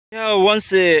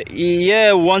Once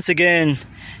again,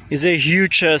 it's a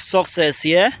huge success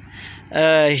here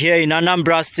in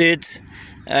Anambra State.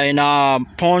 In our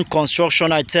pond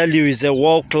construction, I tell you, is a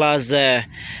world-class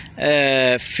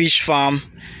fish farm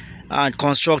and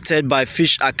constructed by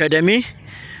Fish Academy.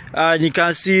 And you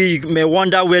can see, you may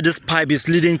wonder where this pipe is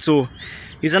leading to.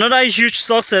 It's another huge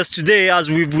success today, as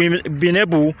we've been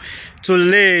able to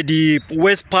lay the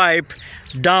waste pipe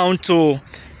down to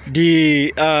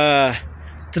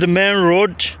the main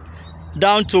road,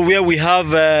 down to where we have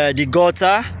the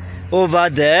gutter over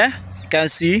there, you can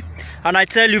see. And I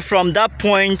tell you, from that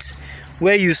point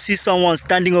where you see someone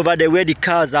standing over there where the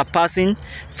cars are passing,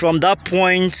 from that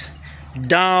point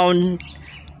down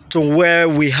to where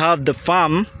we have the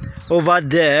farm over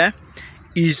there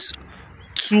is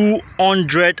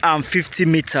 250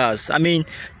 meters. I mean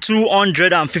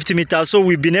 250 meters. So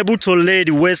we've been able to lay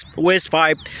the waste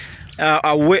pipe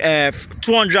away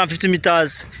 250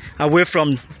 meters away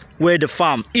from where the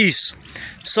farm is.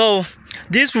 So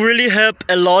this really helped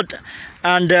a lot.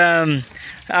 And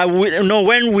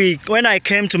when I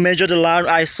came to measure the land,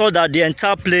 I saw that the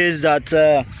entire place, that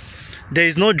there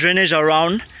is no drainage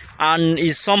around, and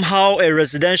is somehow a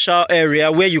residential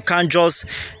area where you can't just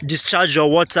discharge your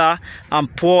water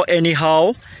and pour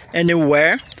anyhow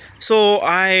anywhere. So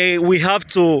we have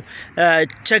to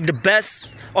check the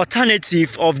best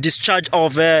alternative of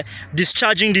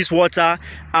discharging this water,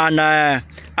 and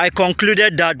I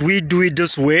concluded that we do it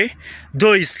this way,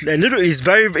 though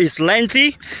it's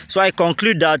lengthy. So I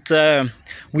conclude that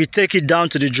we take it down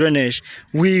to the drainage.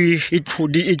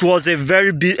 It was a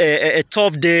very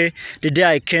tough day, the day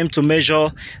I came to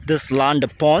measure this land, the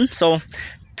pond. So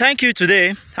thank you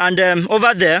today. And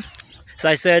over there, as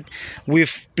I said,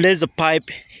 we've placed the pipe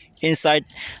inside,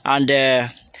 and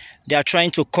they are trying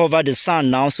to cover the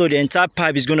sand now, so the entire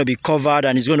pipe is going to be covered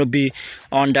and it's going to be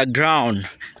underground,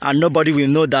 and nobody will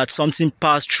know that something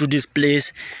passed through this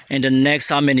place in the next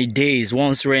how many days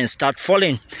once rain start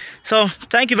falling. So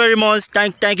thank you very much.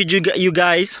 Thank you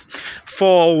guys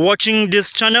for watching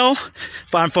this channel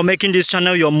and for making this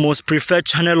channel your most preferred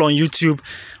channel on YouTube.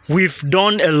 We've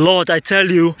done a lot, I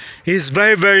tell you. It's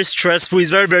very stressful. It's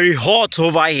very hot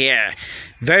over here.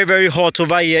 Very hot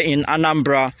over here in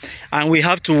Anambra, and we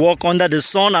have to walk under the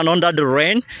sun and under the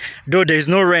rain, though there is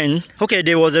no rain. Okay,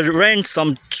 there was a rain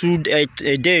a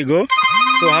day ago,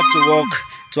 so I have to walk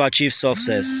to achieve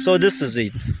success. So this is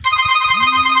it.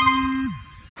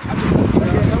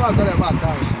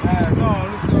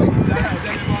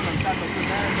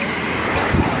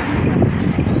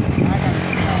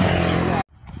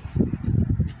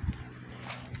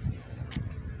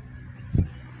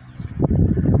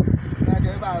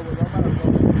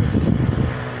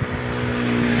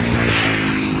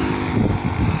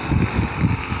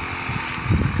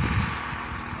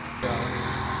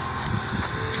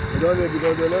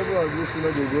 Because the level of this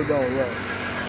will go down well.